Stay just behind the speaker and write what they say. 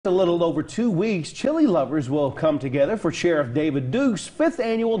A little over 2 weeks, chili lovers will come together for Sheriff David Duke's 5th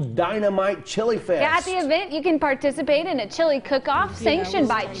annual Dynamite Chili Fest. Yeah, at the event, you can participate in a chili cook-off sanctioned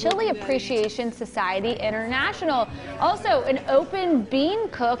by Chili Appreciation Society International. Also, an open bean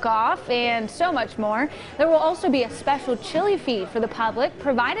cook-off and so much more. There will also be a special chili feed for the public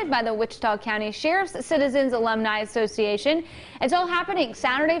provided by the Wichita County Sheriff's Citizens Alumni Association. It's all happening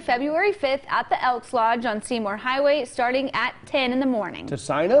Saturday, February 5th at the Elks Lodge on Seymour Highway starting at 10 in the morning. To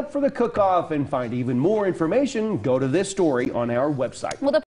sign up for the cook-off and find even more information, go to this story on our website. Well,